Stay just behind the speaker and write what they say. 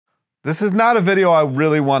This is not a video I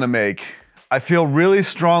really want to make. I feel really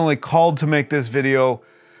strongly called to make this video.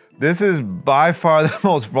 This is by far the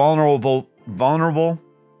most vulnerable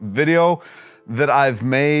video that I've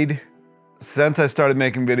made since I started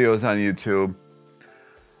making videos on YouTube.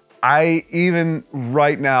 I even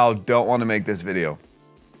right now don't want to make this video,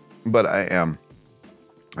 but I am.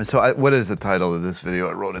 So what is the title of this video?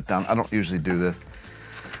 I wrote it down. I don't usually do this.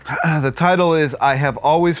 The title is, I have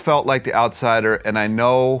always felt like the outsider and I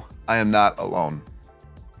know I am not alone.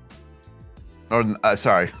 Or,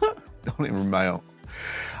 sorry, don't even remember my own.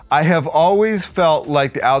 I have always felt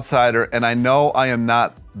like the outsider and I know I am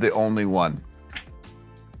not the only one.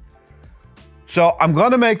 So I'm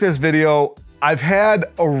gonna make this video. I've had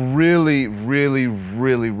a really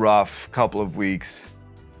rough couple of weeks.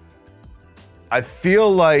 I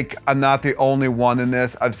feel like I'm not the only one in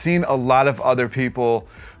this. I've seen a lot of other people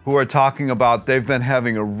who are talking about they've been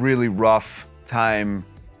having a really rough time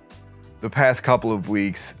the past couple of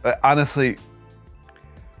weeks. Honestly,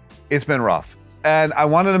 it's been rough. And I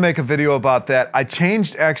wanted to make a video about that. I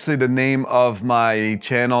changed actually the name of my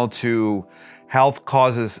channel to Health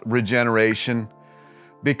Causes Regeneration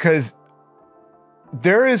because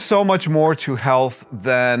there is so much more to health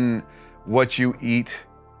than what you eat.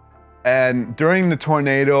 And during the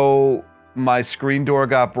tornado, my screen door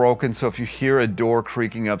got broken. So if you hear a door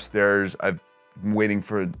creaking upstairs, I'm waiting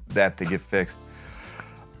for that to get fixed.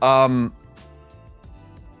 I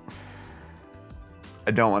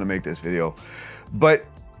don't want to make this video, but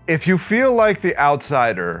if you feel like the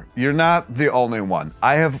outsider, you're not the only one.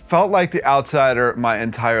 I have felt like the outsider my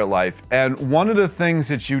entire life. And one of the things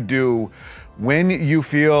that you do when you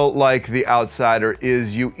feel like the outsider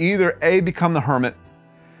is you either A, become the hermit,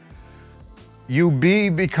 you B,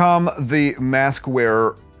 become the mask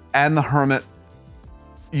wearer and the hermit,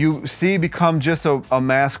 you C, become just a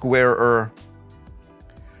mask wearer,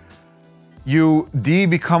 you D,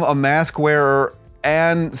 become a mask wearer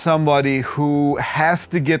and somebody who has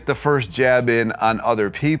to get the first jab in on other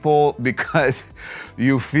people because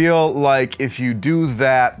you feel like if you do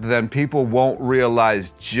that, then people won't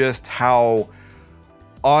realize just how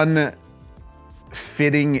unfitting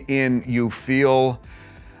in you feel.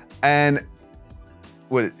 And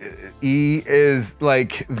what E is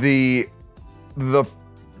like the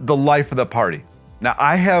life of the party. Now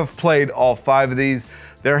I have played all 5 of these.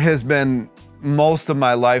 There has been most of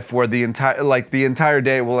my life where the entire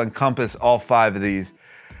day will encompass all 5 of these.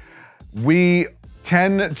 We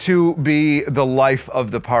tend to be the life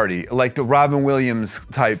of the party, like the Robin Williams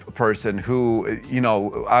type person who, you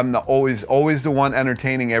know, I'm always the one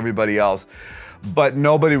entertaining everybody else, but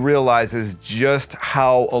nobody realizes just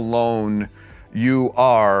how alone you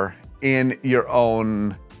are in your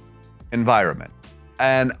own environment.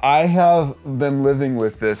 And I have been living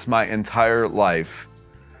with this my entire life.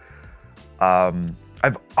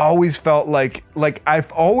 I've always felt like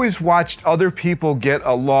I've always watched other people get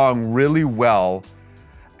along really well.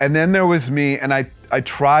 And then there was me, and I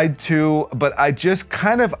tried to, but I just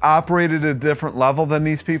kind of operated at a different level than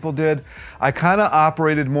these people did. I kind of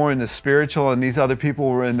operated more in the spiritual and these other people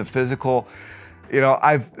were in the physical. You know,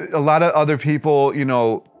 a lot of other people, you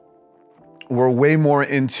know, were way more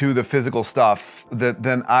into the physical stuff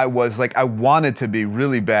than I was. Like, I wanted to be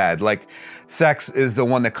really bad. Like, sex is the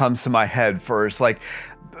one that comes to my head first. Like,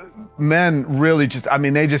 men really just, I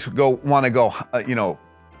mean, they just want to go, you know,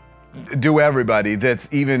 do everybody that's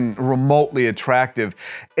even remotely attractive.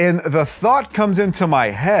 And the thought comes into my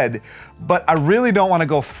head, but I really don't want to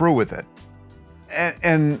go through with it.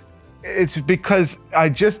 And it's because I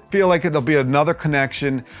just feel like it'll be another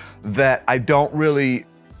connection that I don't really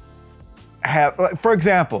have. For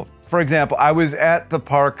example, I was at the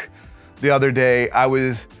park the other day. I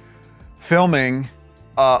was filming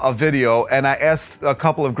a video and I asked a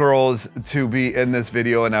couple of girls to be in this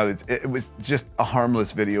video, and it was just a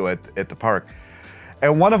harmless video at the park.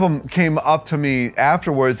 And one of them came up to me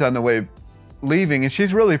afterwards on the way leaving, and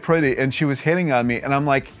she's really pretty, and she was hitting on me, and I'm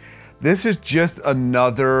like, this is just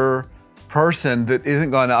another person that isn't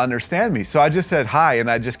going to understand me. So I just said hi and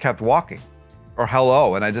I just kept walking, or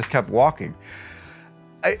hello, and I just kept walking.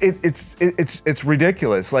 It's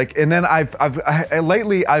ridiculous. Like, and then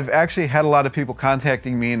lately I've actually had a lot of people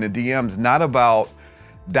contacting me in the DMs, not about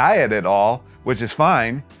diet at all, which is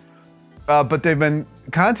fine, but they've been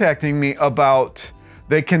contacting me about,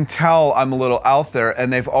 they can tell I'm a little out there,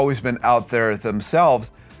 and they've always been out there themselves.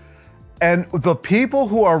 And the people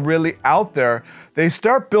who are really out there, they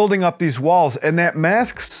start building up these walls, and that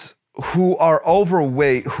masks who are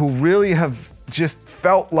overweight, who really have just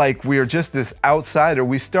felt like we were just this outsider,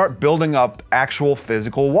 we start building up actual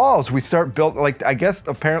physical walls. We start like, I guess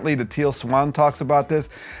apparently the Teal Swan talks about this.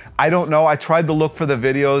 I don't know. I tried to look for the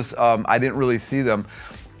videos. I didn't really see them.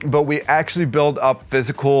 But we actually build up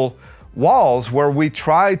physical walls where we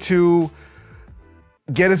try to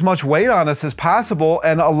get as much weight on us as possible.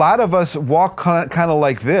 And a lot of us walk kind of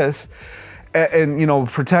like this, and you know,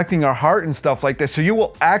 protecting our heart and stuff like this. So you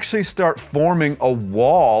will actually start forming a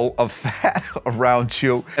wall of fat around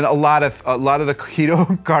you. And a lot of the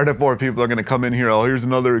keto carnivore people are gonna come in here. Oh, here's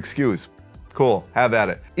another excuse. Cool, have at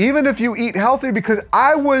it. Even if you eat healthy, because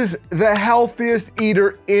I was the healthiest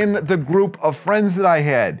eater in the group of friends that I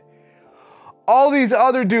had. All these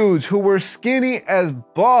other dudes who were skinny as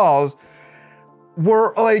balls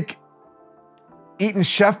were like eating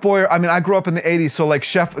Chef Boyer. I mean, I grew up in the 80s, so like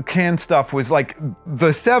Chef canned stuff was like,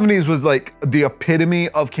 the 70s was like the epitome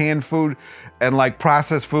of canned food and like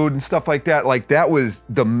processed food and stuff like that. Like that was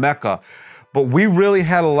the mecca. But we really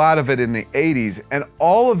had a lot of it in the 80s. And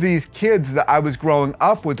all of these kids that I was growing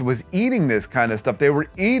up with was eating this kind of stuff. They were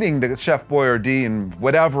eating the Chef Boyardee and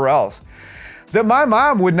whatever else that my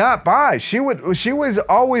mom would not buy. She was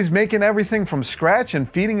always making everything from scratch and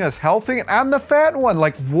feeding us healthy, and I'm the fat one.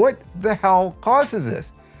 Like, what the hell causes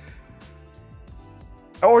this?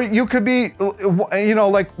 Or you could be, you know,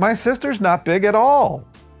 like my sister's not big at all.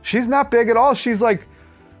 She's not big at all. She's like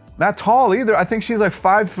not tall either. I think she's like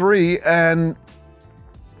 5'3" and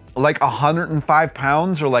like 105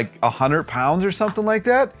 pounds or like 100 pounds or something like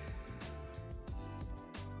that.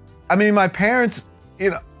 I mean, my parents,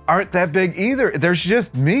 you know, aren't that big either. There's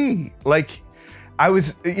just me. Like, I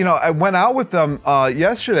was, you know, I went out with them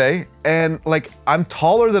yesterday, and like, I'm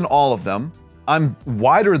taller than all of them. I'm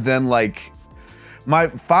wider than like my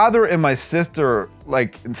father and my sister,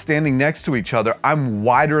 like standing next to each other. I'm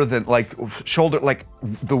wider than like shoulder, like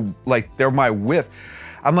they're my width.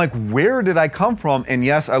 I'm like, where did I come from? And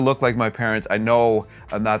yes, I look like my parents. I know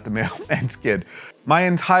I'm not the mailman's kid. My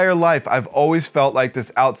entire life, I've always felt like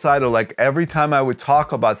this outsider. Like every time I would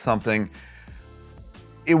talk about something,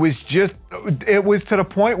 it was to the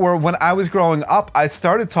point where when I was growing up, I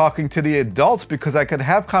started talking to the adults because I could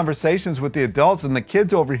have conversations with the adults, and the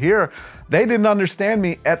kids over here, they didn't understand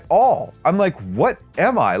me at all. I'm like, what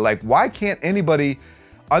am I? Like, why can't anybody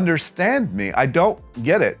understand me? I don't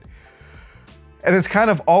get it. And it's kind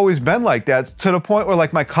of always been like that, to the point where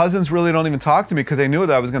like my cousins really don't even talk to me because they knew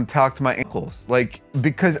that I was going to talk to my uncles. Like,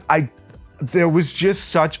 because there was just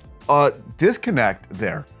such a disconnect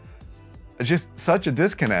there. Just such a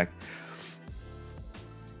disconnect.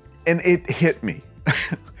 And it hit me.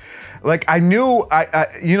 Like I knew,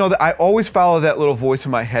 you know, that I always follow that little voice in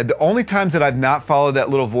my head. The only times that I've not followed that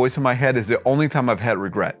little voice in my head is the only time I've had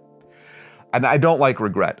regret. And I don't like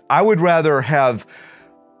regret. I would rather have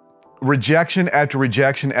rejection after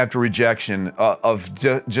rejection after rejection of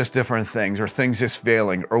just different things, or things just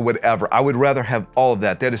failing or whatever. I would rather have all of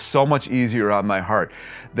that. That is so much easier on my heart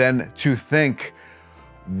than to think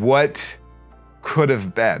what could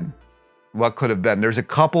have been. What could have been. There's a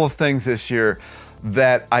couple of things this year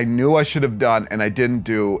that I knew I should have done and I didn't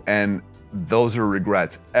do, and those are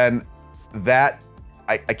regrets. And that,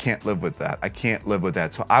 I can't live with that. I can't live with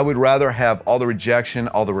that. So I would rather have all the rejection,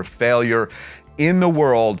 all the failure in the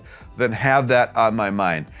world than have that on my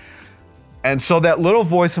mind. And so that little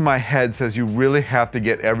voice in my head says you really have to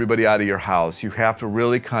get everybody out of your house. You have to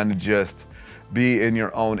really kind of just be in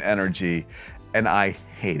your own energy. And I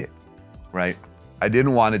hate it, right? I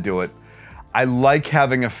didn't want to do it. I like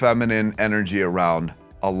having a feminine energy around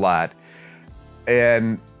a lot.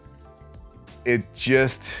 And it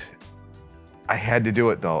just, I had to do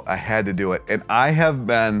it though. I had to do it. And I have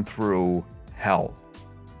been through hell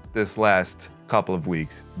this last couple of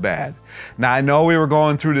weeks. Bad. Now I know we were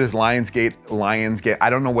going through this Lionsgate. I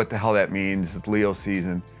don't know what the hell that means. It's Leo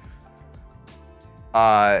season.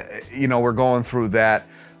 You know, we're going through that.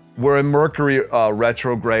 We're in Mercury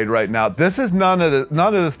retrograde right now. This is none of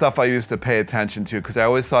the stuff I used to pay attention to because I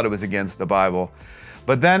always thought it was against the Bible.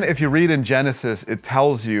 But then if you read in Genesis, it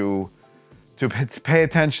tells you to pay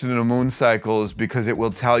attention to the moon cycles because it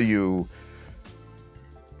will tell you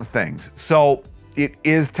things. So it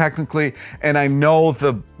is technically, and I know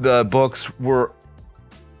the books were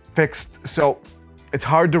fixed, so it's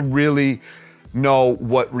hard to really know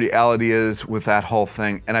what reality is with that whole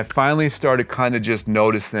thing. And I finally started kind of just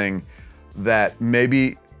noticing that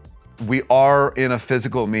maybe we are in a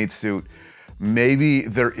physical meat suit. Maybe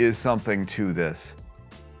there is something to this.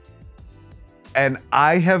 And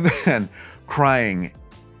I have been crying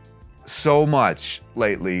so much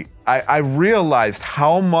lately. I realized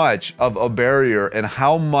how much of a barrier and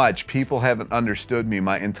how much people haven't understood me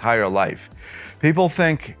my entire life. People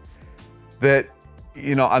think that,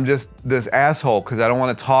 you know, I'm just this asshole because I don't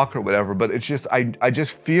want to talk or whatever, but it's just, I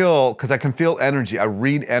just feel, because I can feel energy. I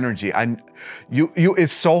read energy.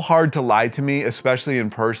 It's so hard to lie to me, especially in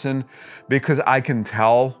person, because I can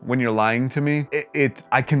tell when you're lying to me.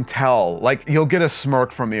 I can tell, like, you'll get a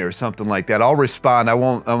smirk from me or something like that. I'll respond. I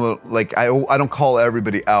don't call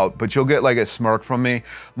everybody out, but you'll get like a smirk from me.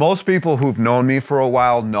 Most people who've known me for a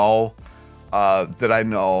while know that I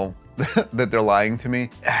know that they're lying to me.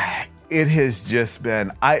 It has just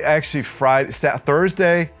been,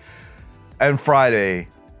 Thursday and Friday,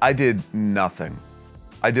 I did nothing.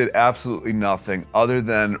 I did absolutely nothing other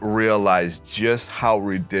than realize just how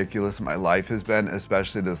ridiculous my life has been,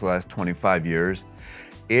 especially this last 25 years.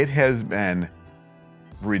 It has been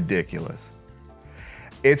ridiculous.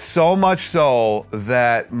 It's so much so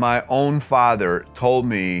that my own father told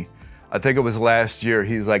me, I think it was last year,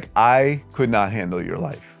 he's like, I could not handle your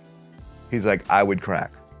life. He's like, I would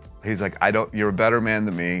crack. He's like, you're a better man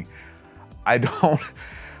than me. I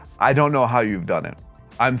don't know how you've done it.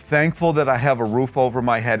 I'm thankful that I have a roof over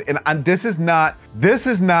my head. And this is not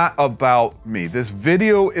about me. This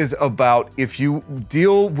video is about, if you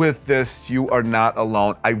deal with this, you are not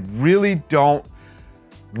alone. I really don't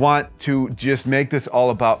want to just make this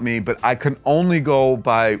all about me, but I can only go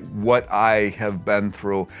by what I have been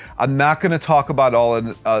through. I'm not gonna talk about all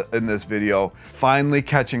in this video. Finally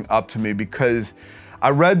catching up to me, because I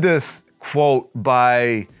read this quote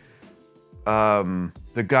by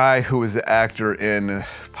the guy who was the actor in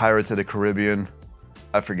Pirates of the Caribbean.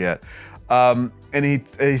 I forget. And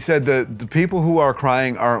he said that the people who are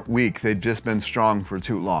crying aren't weak. They've just been strong for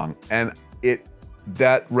too long. And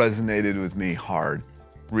that resonated with me hard,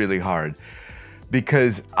 really hard.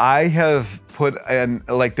 Because I have put in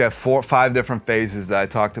like that 4 or 5 different phases that I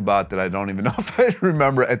talked about that I don't even know if I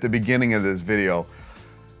remember at the beginning of this video.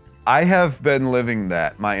 I have been living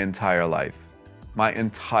that my entire life. My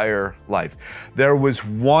entire life. There was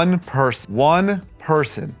one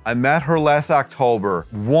person, I met her last October,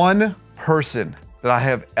 one person that I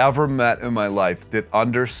have ever met in my life that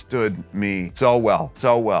understood me so well,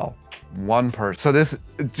 so well. One person.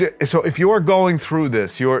 So if you are going through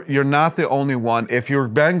this, you're not the only one. If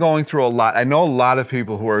you've been going through a lot, I know a lot of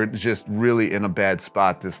people who are just really in a bad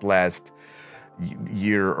spot this last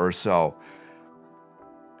year or so.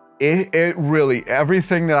 It really,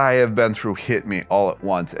 everything that I have been through hit me all at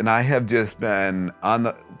once. And I have just been on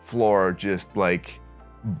the floor, just like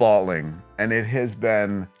bawling. And it has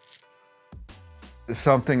been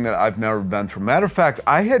something that I've never been through. Matter of fact,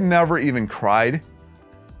 I had never even cried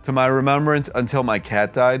to my remembrance until my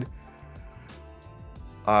cat died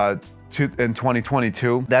in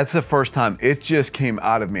 2022. That's the first time it just came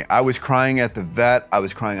out of me. I was crying at the vet. I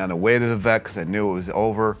was crying on the way to the vet because I knew it was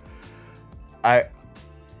over.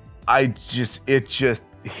 It just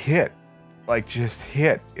hit,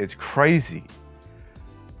 It's crazy.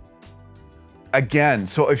 Again,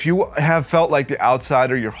 so if you have felt like the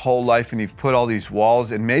outsider your whole life and you've put all these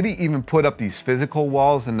walls and maybe even put up these physical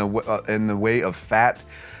walls in the way of fat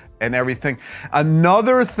and everything.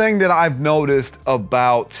 Another thing that I've noticed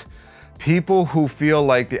about people who feel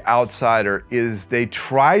like the outsider is they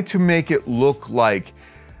try to make it look like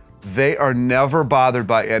they are never bothered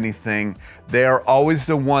by anything. They are always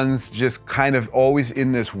the ones just kind of always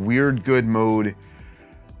in this weird good mood.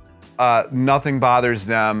 Nothing bothers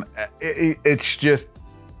them. It's just,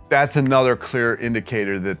 that's another clear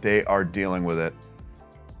indicator that they are dealing with it.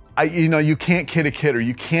 You can't kid a kidder.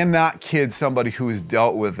 You cannot kid somebody who has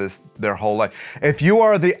dealt with this their whole life. If you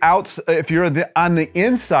are on the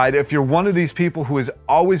inside, if you're one of these people who has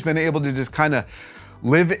always been able to just kind of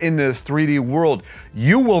live in this 3D world,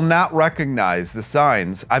 you will not recognize the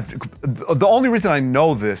signs. The only reason I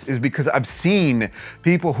know this is because I've seen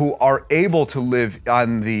people who are able to live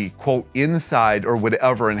on the quote inside or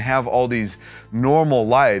whatever and have all these normal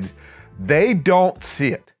lives. They don't see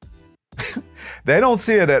it. They don't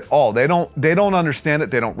see it at all. They don't understand it.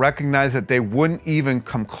 They don't recognize it. They wouldn't even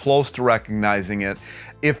come close to recognizing it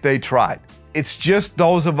if they tried. It's just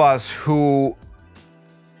those of us who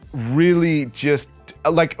really just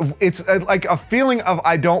it's like a feeling of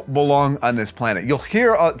I don't belong on this planet. You'll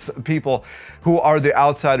hear people who are the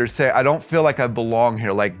outsiders say, I don't feel like I belong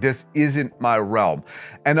here. Like this isn't my realm.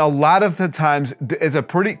 And a lot of the times it's a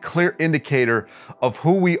pretty clear indicator of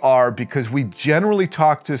who we are because we generally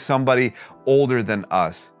talk to somebody older than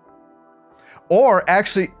us or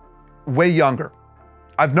actually way younger.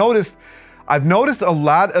 I've noticed a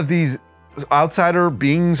lot of these outsider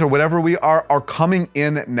beings or whatever we are coming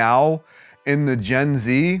in now in the Gen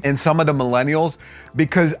Z and some of the millennials,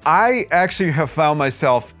 because I actually have found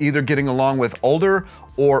myself either getting along with older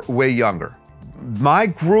or way younger. My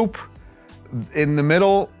group in the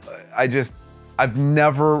middle, I've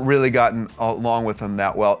never really gotten along with them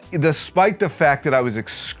that well, despite the fact that I was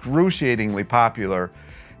excruciatingly popular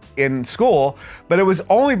in school, but it was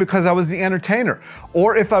only because I was the entertainer.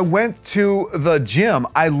 Or if I went to the gym,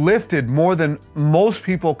 I lifted more than most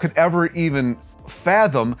people could ever even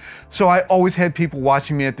fathom, so I always had people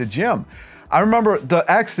watching me at the gym. I remember the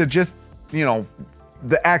ex that just,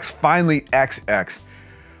 the ex finally XX.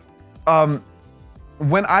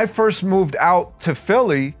 When I first moved out to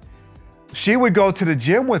Philly, she would go to the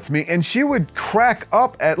gym with me and she would crack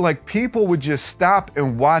up at like people would just stop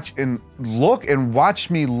and watch and look and watch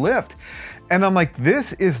me lift. And I'm like,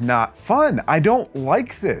 this is not fun. I don't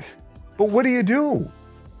like this. But what do?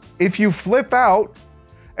 If you flip out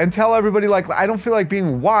and tell everybody like, I don't feel like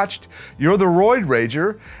being watched, you're the roid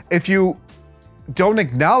rager. If you don't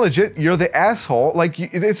acknowledge it, you're the asshole. Like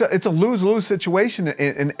it's a lose-lose situation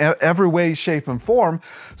in every way, shape, and form.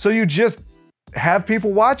 So you just have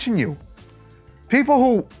people watching you. People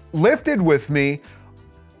who lifted with me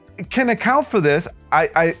can account for this.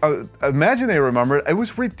 I imagine they remember it. It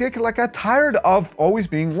was ridiculous. I got tired of always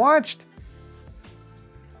being watched.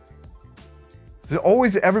 There's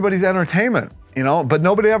always everybody's entertainment, but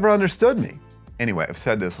nobody ever understood me. Anyway, I've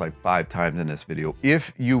said this like 5 times in this video.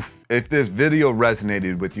 If this video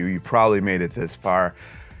resonated with you, you probably made it this far.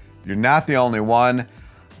 You're not the only one.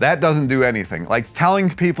 That doesn't do anything. Like telling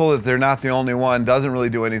people that they're not the only one doesn't really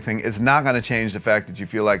do anything. It's not going to change the fact that you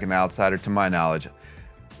feel like an outsider, to my knowledge.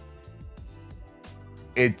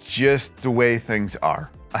 It's just the way things are.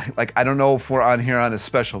 I don't know if we're on here on a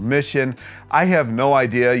special mission. I have no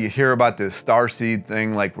idea. You hear about this starseed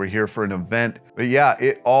thing, like we're here for an event. But yeah,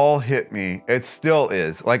 it all hit me. It still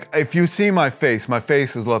is. Like if you see my face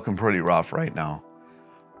is looking pretty rough right now.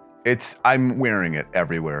 I'm wearing it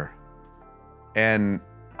everywhere. And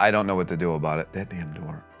I don't know what to do about it. That damn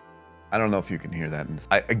door. I don't know if you can hear that.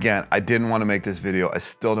 Again, I didn't want to make this video. I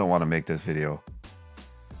still don't want to make this video.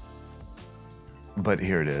 But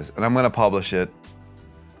here it is. And I'm going to publish it.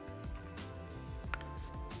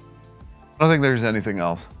 I don't think there's anything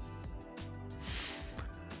else.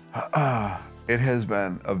 It has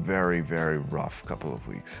been a very, very rough couple of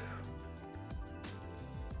weeks.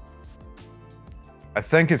 I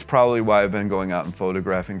think it's probably why I've been going out and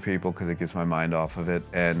photographing people, because it gets my mind off of it,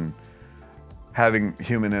 and having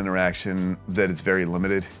human interaction that is very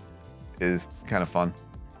limited is kind of fun.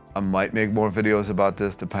 I might make more videos about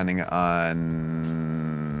this depending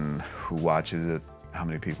on who watches it, how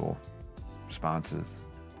many people, responses.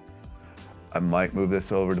 I might move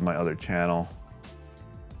this over to my other channel,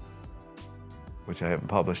 which I haven't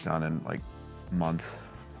published on in like months.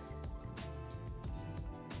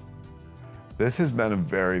 This has been a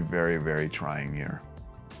very, very, very trying year.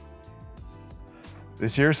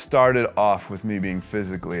 This year started off with me being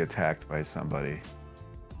physically attacked by somebody.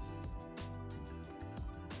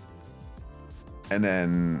 And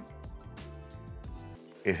then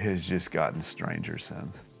it has just gotten stranger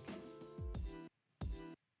since.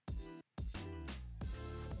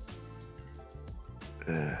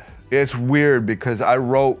 It's weird because I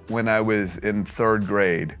wrote when I was in 3rd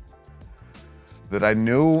grade that I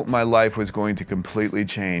knew my life was going to completely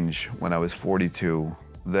change when I was 42,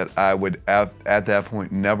 that I would at that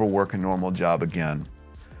point never work a normal job again,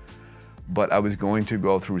 but I was going to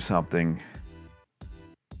go through something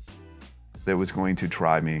that was going to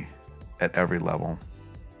try me at every level.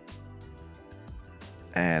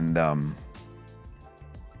 And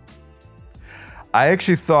I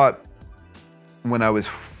actually thought when I was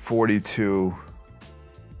 42,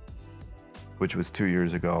 which was 2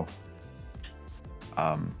 years ago,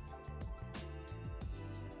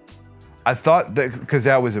 I thought that, because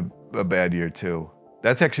that was a bad year too.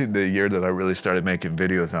 That's actually the year that I really started making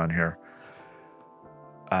videos on here.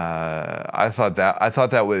 I thought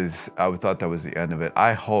that was the end of it.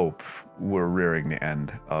 I hope we're rearing the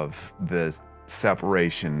end of the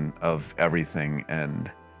separation of everything. And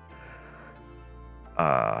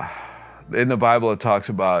in the Bible, it talks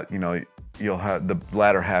about, you'll have the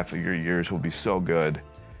latter half of your years will be so good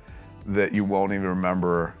that you won't even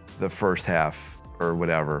remember the first half or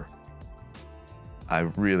whatever. I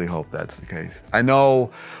really hope that's the case. I know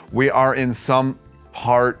we are in some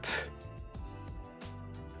part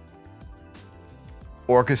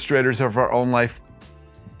orchestrators of our own life,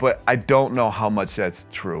 but I don't know how much that's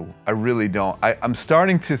true. I really don't. I'm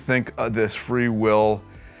starting to think of this free will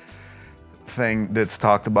thing that's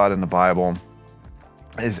talked about in the Bible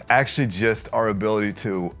is actually just our ability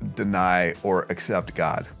to deny or accept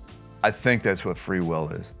God. I think that's what free will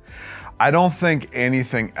is. I don't think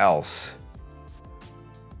anything else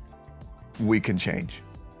we can change.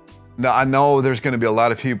 Now, I know there's going to be a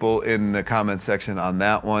lot of people in the comment section on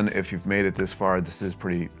that one. If you've made it this far, this is a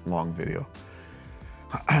pretty long video.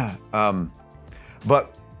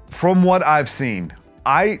 But from what I've seen,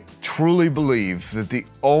 I truly believe that the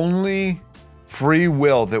only free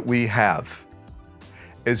will that we have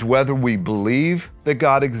is whether we believe that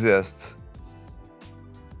God exists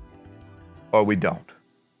or we don't.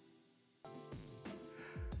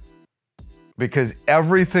 Because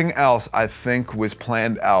everything else, I think, was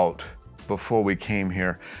planned out before we came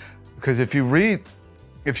here. Because if you read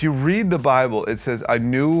the Bible, it says, I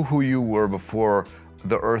knew who you were before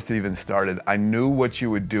the earth even started. I knew what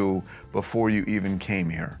you would do before you even came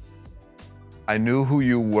here. I knew who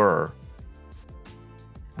you were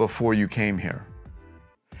before you came here.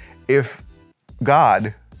 If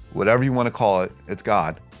God, whatever you want to call it, it's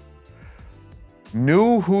God,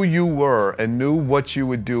 knew who you were and knew what you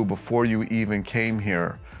would do before you even came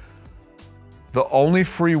here, the only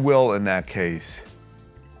free will in that case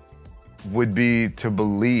would be to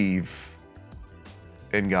believe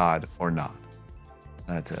in God or not.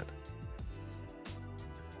 That's it.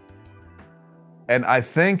 And I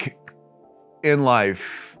think in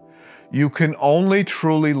life, you can only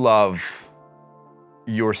truly love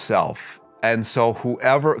yourself. And so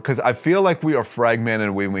whoever, because I feel like we are fragmented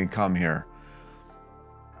when we come here.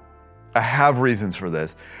 I have reasons for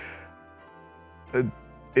this.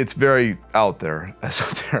 It's very out there,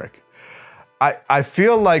 esoteric. I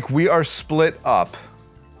feel like we are split up,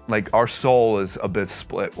 like our soul is a bit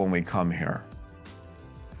split when we come here.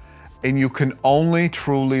 And you can only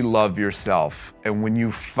truly love yourself. And when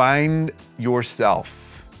you find yourself,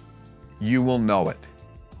 you will know it.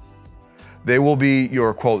 They will be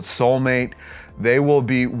your, quote, soulmate. They will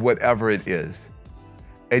be whatever it is.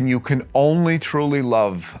 And you can only truly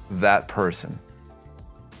love that person.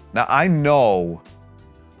 Now, I know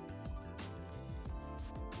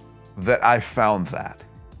that I found that,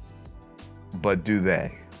 but do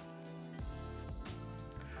they?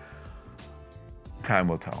 Time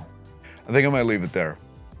will tell. I think I might leave it there.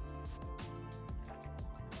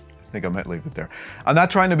 I'm not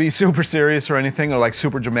trying to be super serious or anything, or like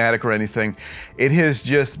super dramatic or anything. It has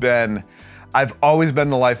just been, I've always been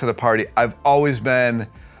the life of the party. I've always been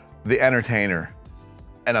the entertainer,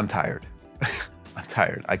 and I'm tired. I'm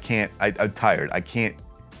tired. I'm tired. I can't.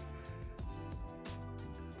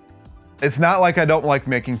 It's not like I don't like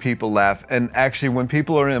making people laugh. And actually, when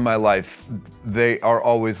people are in my life, they are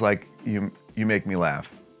always like, you make me laugh.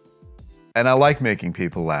 And I like making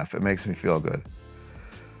people laugh. It makes me feel good.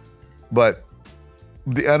 But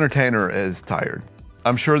the entertainer is tired.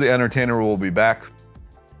 I'm sure the entertainer will be back.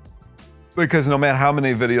 Because no matter how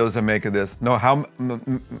many videos I make of this, no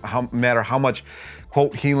matter how much,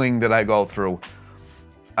 quote, healing that I go through,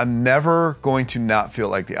 I'm never going to not feel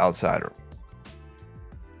like the outsider.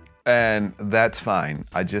 And that's fine.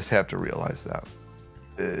 I just have to realize that.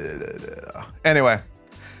 Anyway,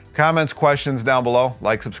 comments, questions down below.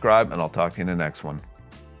 Like, subscribe, and I'll talk to you in the next one.